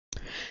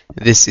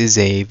This is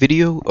a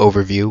video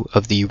overview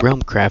of the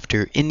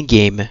Realmcrafter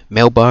in-game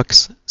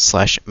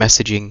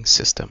mailbox/messaging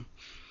system.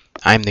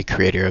 I'm the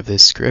creator of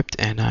this script,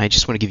 and I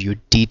just want to give you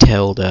a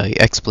detailed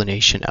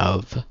explanation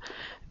of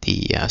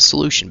the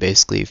solution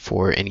basically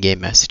for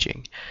in-game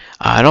messaging.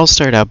 It all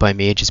started out by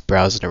me just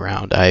browsing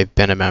around. I've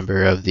been a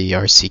member of the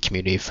RC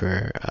community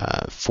for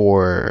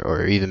 4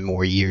 or even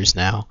more years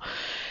now.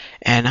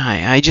 And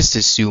I just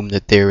assumed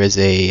that there is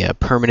a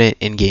permanent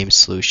in-game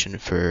solution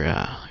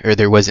for, or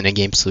there was an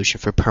in-game solution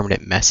for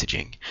permanent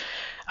messaging.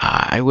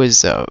 I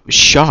was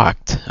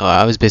shocked.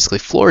 I was basically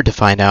floored to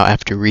find out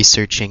after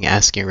researching,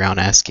 asking around,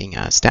 asking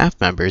staff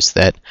members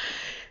that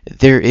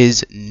there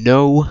is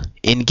no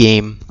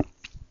in-game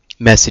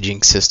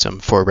messaging system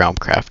for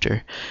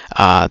Realmcrafter.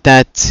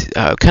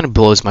 That kind of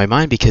blows my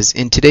mind because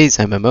in today's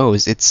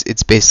MMOs,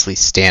 it's basically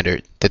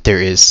standard that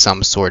there is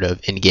some sort of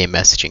in-game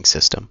messaging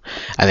system.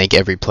 I think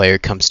every player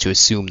comes to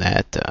assume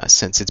that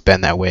since it's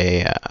been that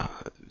way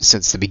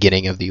since the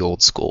beginning of the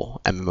old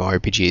school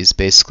MMORPGs,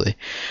 basically.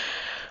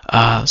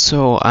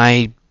 So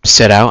I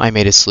set out, I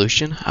made a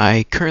solution.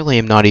 I currently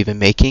am not even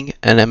making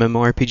an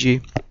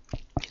MMORPG.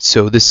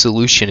 So this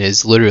solution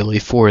is literally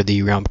for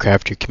the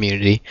Realmcrafter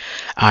community.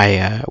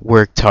 I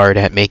worked hard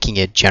at making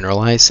it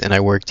generalized, and I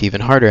worked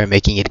even harder at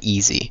making it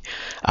easy.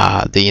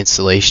 The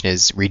installation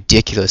is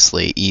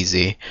ridiculously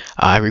easy.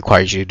 It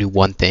requires you to do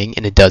one thing,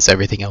 and it does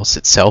everything else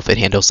itself. It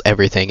handles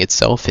everything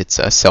itself. It's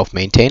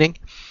self-maintaining.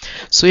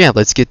 So yeah,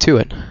 let's get to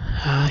it.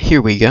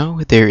 Here we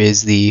go. There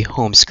is the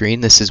home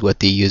screen. This is what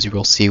the user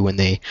will see when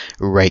they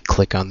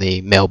right-click on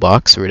the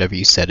mailbox or whatever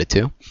you set it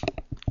to.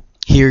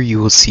 Here you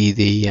will see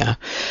the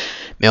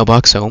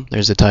mailbox home.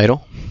 There's a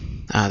title.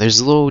 There's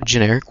a little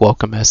generic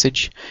welcome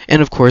message.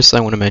 And of course, I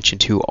want to mention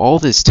too, all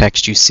this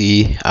text you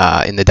see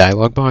in the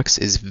dialog box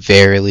is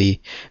very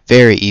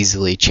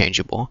easily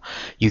changeable.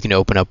 You can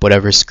open up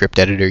whatever script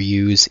editor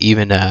you use,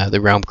 even the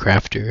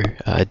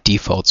Realmcrafter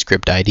default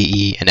script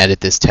IDE, and edit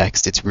this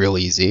text. It's real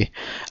easy.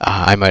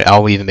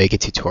 I'll even make a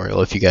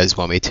tutorial if you guys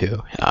want me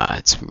to.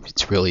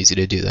 It's real easy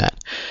to do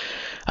that.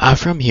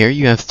 From here,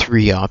 you have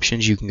 3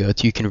 options you can go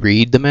to. You can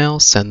read the mail,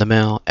 send the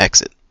mail,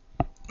 exit.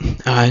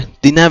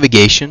 The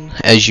navigation,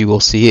 as you will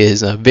see,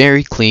 is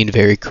very clean,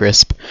 very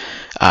crisp,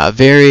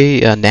 very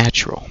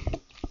natural.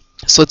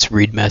 So let's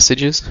read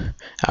messages.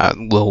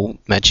 We'll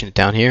mention it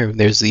down here.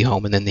 There's the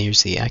home and then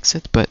there's the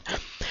exit. But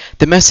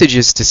the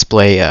messages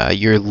display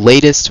your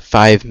latest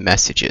 5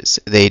 messages.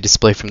 They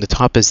display from the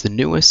top as the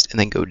newest and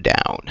then go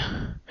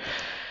down.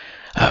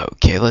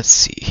 Okay, let's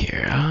see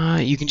here.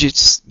 You can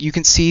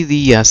see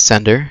the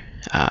sender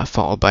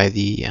followed by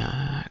the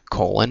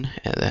colon,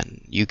 and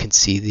then you can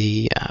see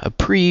the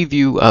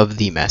preview of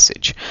the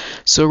message.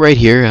 So right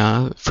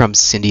here, from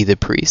Cindy the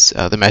Priest,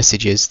 the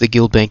message is the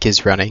guild bank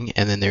is running,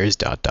 and then there's ...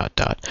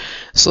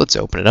 So let's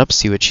open it up,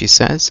 see what she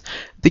says.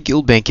 The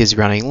guild bank is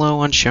running low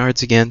on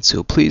shards again,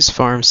 so please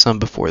farm some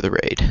before the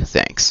raid.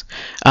 Thanks.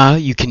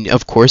 You can,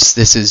 of course,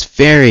 this is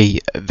very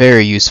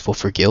useful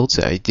for guilds.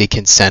 They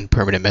can send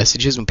permanent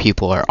messages when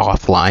people are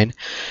offline.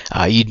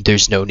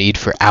 There's no need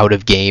for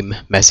out-of-game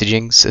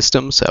messaging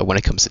systems when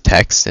it comes to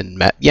text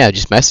and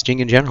just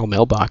messaging in general,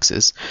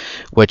 mailboxes,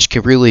 which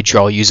can really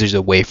draw users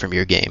away from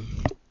your game.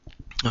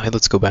 All right,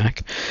 let's go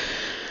back.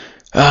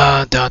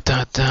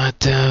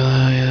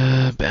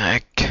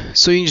 Back.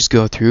 So you can just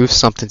go through. If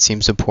something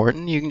seems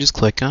important, you can just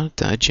click on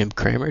it. Jim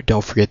Cramer,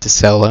 don't forget to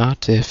sell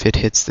out if it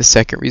hits the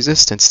second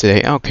resistance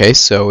today. Okay,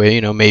 so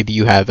maybe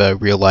you have a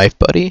real life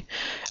buddy.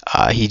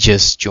 He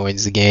just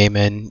joins the game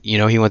and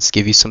he wants to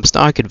give you some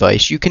stock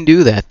advice. You can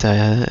do that.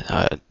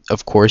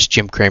 Of course,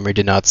 Jim Cramer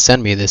did not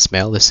send me this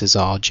mail. This is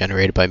all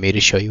generated by me to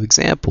show you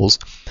examples,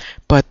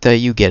 but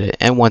you get it.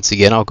 And once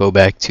again, I'll go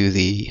back to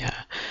the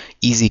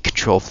easy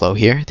control flow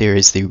here. There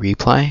is the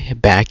reply,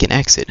 back, and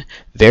exit.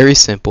 Very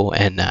simple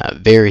and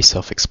very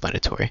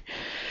self-explanatory.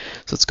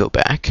 So let's go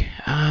back.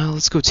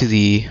 Let's go to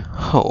the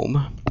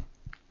home.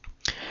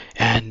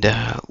 And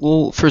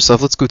well, first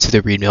off, let's go to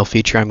the read mail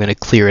feature. I'm going to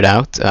clear it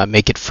out,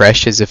 make it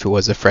fresh as if it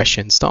was a fresh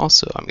install.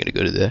 So I'm going to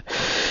go to the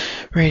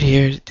right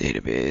here,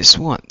 database.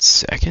 1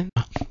 second.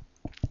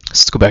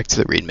 Let's go back to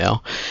the read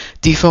mail.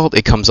 Default,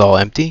 it comes all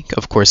empty.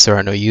 Of course, there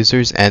are no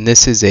users, and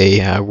this is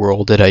a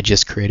world that I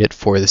just created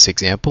for this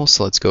example.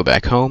 So let's go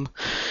back home.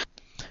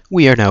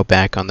 We are now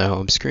back on the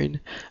home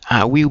screen.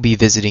 We will be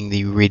visiting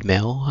the read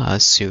mail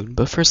soon,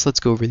 but first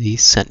let's go over the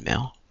sent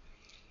mail.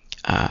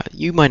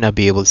 You might not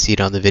be able to see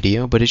it on the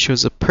video, but it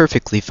shows up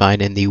perfectly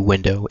fine in the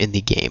window in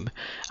the game.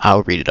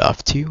 I'll read it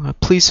off to you.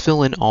 Please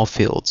fill in all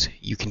fields.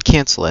 You can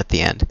cancel at the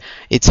end.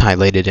 It's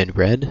highlighted in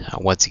red.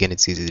 Once again,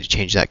 it's easy to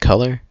change that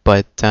color,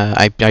 but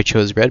I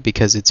chose red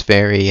because it's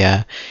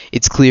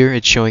it's clear.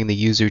 It's showing the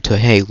user to,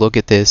 hey, look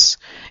at this,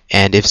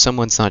 and if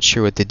someone's not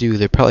sure what to do,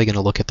 they're probably going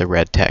to look at the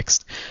red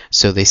text.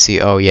 So they see,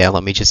 oh yeah,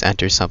 let me just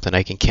enter something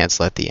I can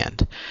cancel at the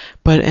end.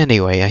 But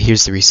anyway,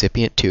 here's the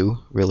recipient too,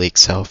 really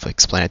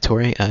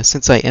self-explanatory.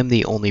 Since I am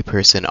the only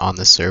person on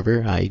the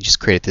server, I just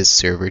created this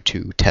server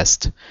to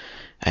test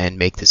and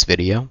make this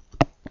video.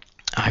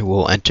 I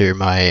will enter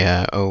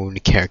my own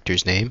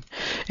character's name,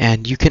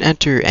 and you can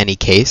enter any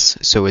case,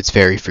 so it's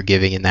very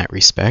forgiving in that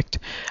respect.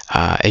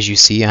 As you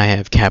see, I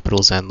have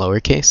capitals and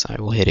lowercase.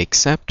 I will hit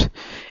accept,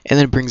 and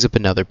then it brings up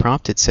another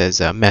prompt. It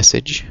says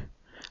message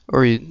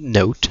or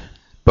note,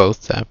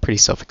 both pretty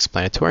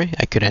self-explanatory.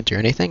 I could enter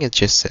anything. It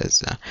just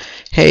says,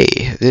 hey,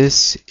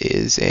 this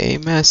is a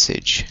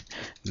message,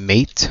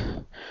 mate.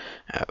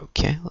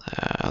 Okay,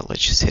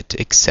 let's just hit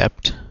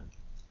accept.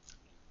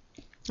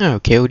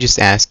 Okay, we'll just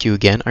ask you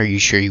again, are you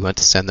sure you want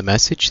to send the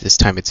message? This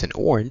time it's in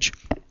orange.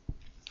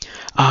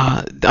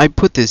 I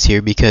put this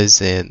here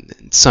because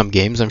in some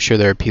games, I'm sure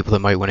there are people that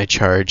might want to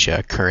charge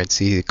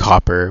currency,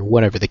 copper,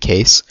 whatever the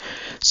case.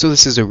 So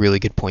this is a really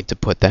good point to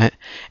put that.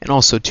 And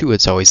also, too,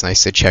 it's always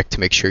nice to check to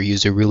make sure a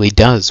user really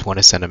does want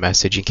to send a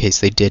message in case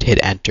they did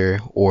hit enter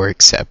or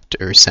accept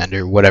or send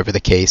or whatever the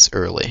case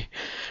early.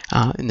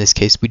 In this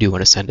case, we do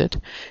want to send it.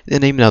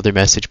 Then another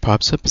message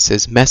pops up. It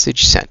says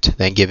message sent.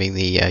 Then giving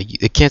the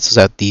it cancels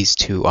out these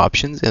two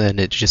options, and then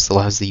it just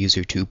allows the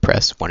user to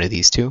press one of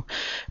these two.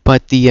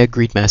 But the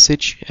greet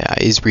message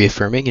is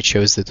reaffirming. It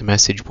shows that the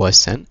message was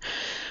sent.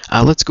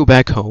 Let's go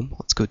back home.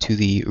 Let's go to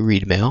the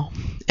read mail,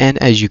 and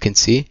as you can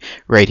see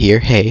right here,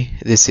 hey,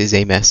 this is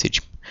a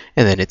message,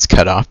 and then it's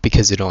cut off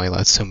because it only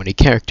allows so many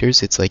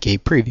characters. It's like a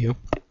preview.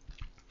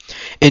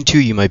 And two,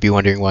 you might be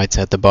wondering why it's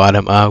at the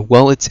bottom.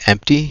 Well, it's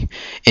empty.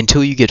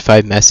 Until you get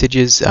 5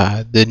 messages,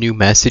 the new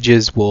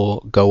messages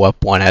will go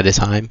up one at a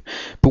time.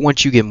 But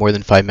once you get more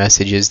than 5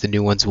 messages, the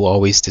new ones will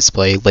always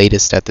display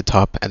latest at the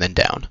top and then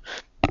down.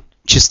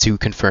 Just to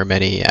confirm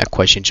any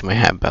questions you might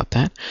have about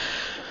that.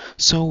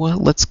 So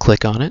let's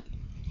click on it.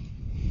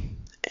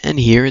 And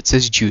here it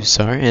says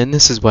Juicar, and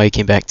this is why I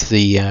came back to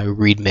the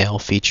read mail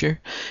feature,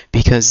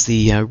 because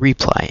the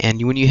reply.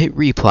 And when you hit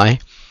reply,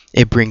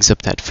 it brings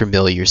up that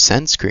familiar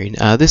send screen.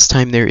 This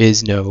time there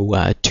is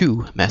no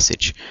to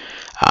message.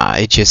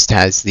 It just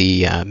has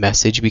the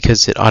message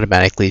because it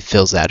automatically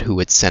fills out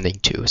who it's sending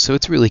to. So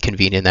it's really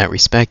convenient in that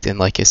respect. And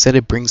like I said,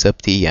 it brings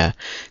up the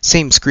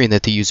same screen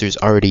that the user's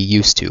already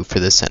used to for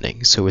the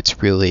sending. So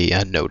it's really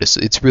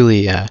it's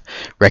really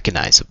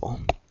recognizable.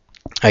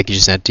 I can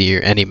just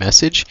enter any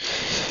message.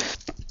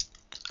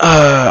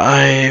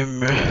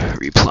 I'm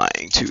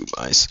replying to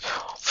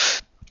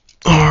myself.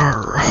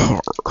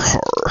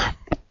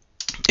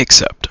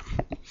 Accept.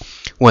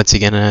 Once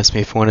again, it asks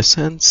me if I want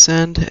to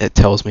send. It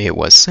tells me it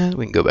was sent.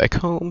 We can go back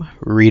home,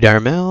 read our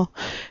mail,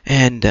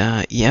 and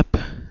yep,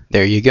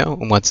 there you go.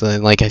 And once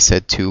again, like I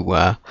said,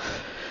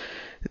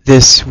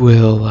 this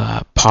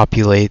will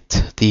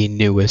populate the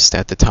newest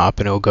at the top,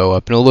 and it'll go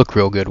up, and it'll look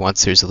real good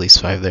once there's at least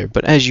 5 there.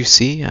 But as you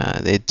see,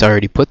 it's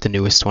already put the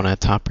newest one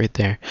at the top right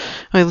there.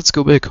 All right, let's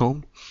go back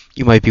home.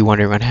 You might be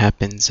wondering what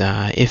happens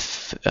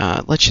if,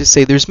 let's just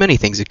say there's many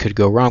things that could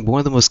go wrong, but one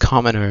of the most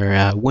common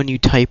are when you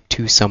type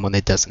to someone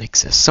that doesn't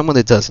exist. Someone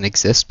that doesn't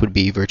exist would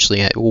be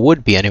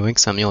would be anyway,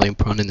 because I'm the only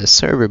one in this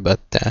server, but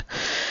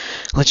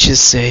let's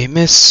just say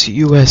Miss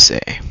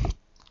USA.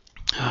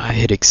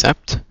 Hit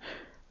accept.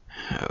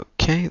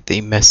 Okay,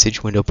 the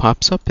message window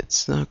pops up.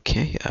 It's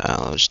okay.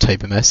 I'll just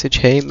type a message.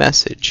 Hey,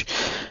 message.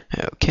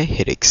 Okay,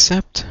 hit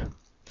accept.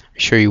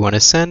 Sure you want to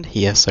send?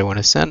 Yes, I want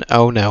to send.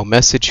 Oh no,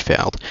 message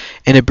failed.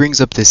 And it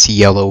brings up this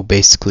yellow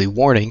basically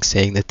warning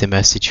saying that the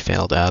message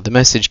failed. The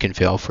message can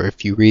fail for a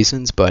few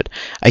reasons, but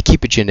I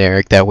keep it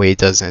generic. That way it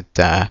doesn't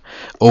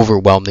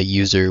overwhelm the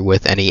user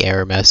with any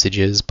error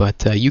messages,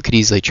 but you could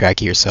easily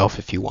track it yourself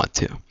if you want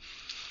to.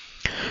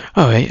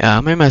 Alright,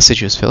 my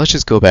message was failed. Let's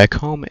just go back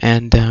home,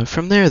 and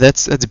from there,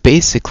 that's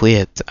basically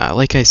it.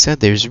 Like I said,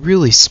 there's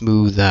really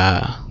smooth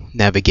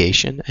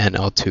navigation, and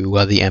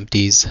L2 the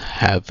empties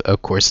have,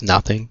 of course,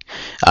 nothing.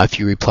 If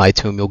you reply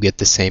to them, you'll get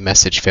the same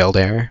message failed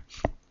error.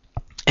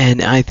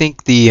 And I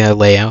think the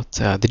layout,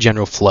 the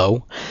general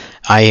flow,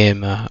 I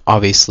am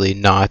obviously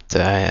not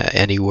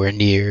anywhere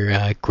near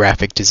a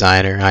graphic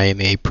designer. I am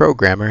a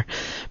programmer,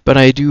 but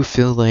I do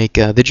feel like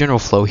the general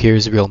flow here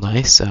is real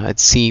nice. It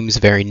seems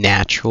very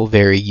natural,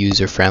 very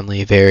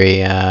user-friendly,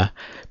 very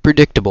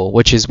predictable,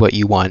 which is what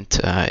you want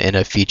in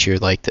a feature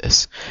like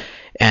this.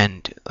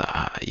 And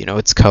you know,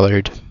 it's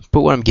colored,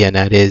 but what I'm getting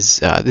at is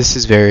this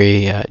is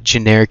very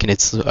generic in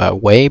its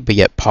way, but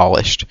yet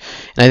polished,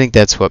 and I think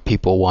that's what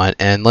people want.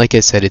 And like I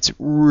said, it's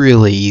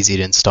really easy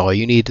to install.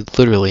 You need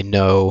literally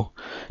no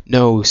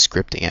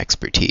scripting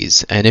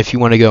expertise, and if you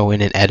want to go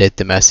in and edit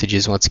the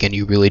messages, once again,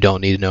 you really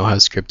don't need to know how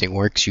scripting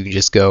works. You can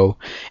just go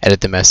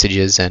edit the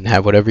messages and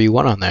have whatever you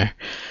want on there.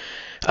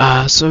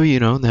 So, you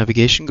know,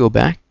 navigation, go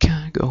back,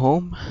 go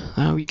home,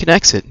 you can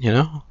exit, you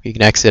know, you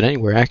can exit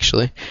anywhere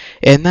actually,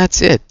 and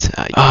that's it.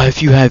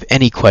 If you have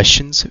any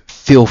questions,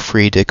 feel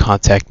free to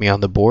contact me on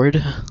the board,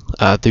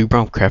 the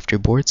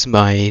Realmcrafter boards.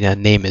 My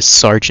name is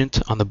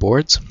Sergeant on the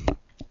boards.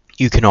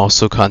 You can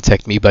also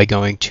contact me by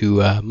going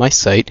to my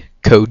site,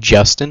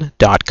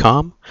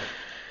 codejustin.com.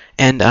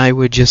 And I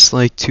would just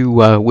like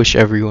to wish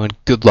everyone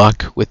good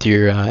luck with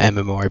your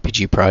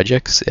MMORPG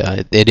projects.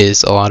 It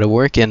is a lot of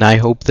work, and I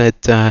hope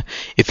that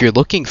if you're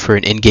looking for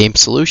an in-game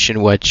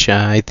solution, which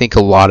I think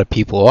a lot of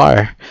people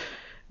are,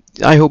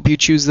 I hope you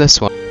choose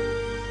this one.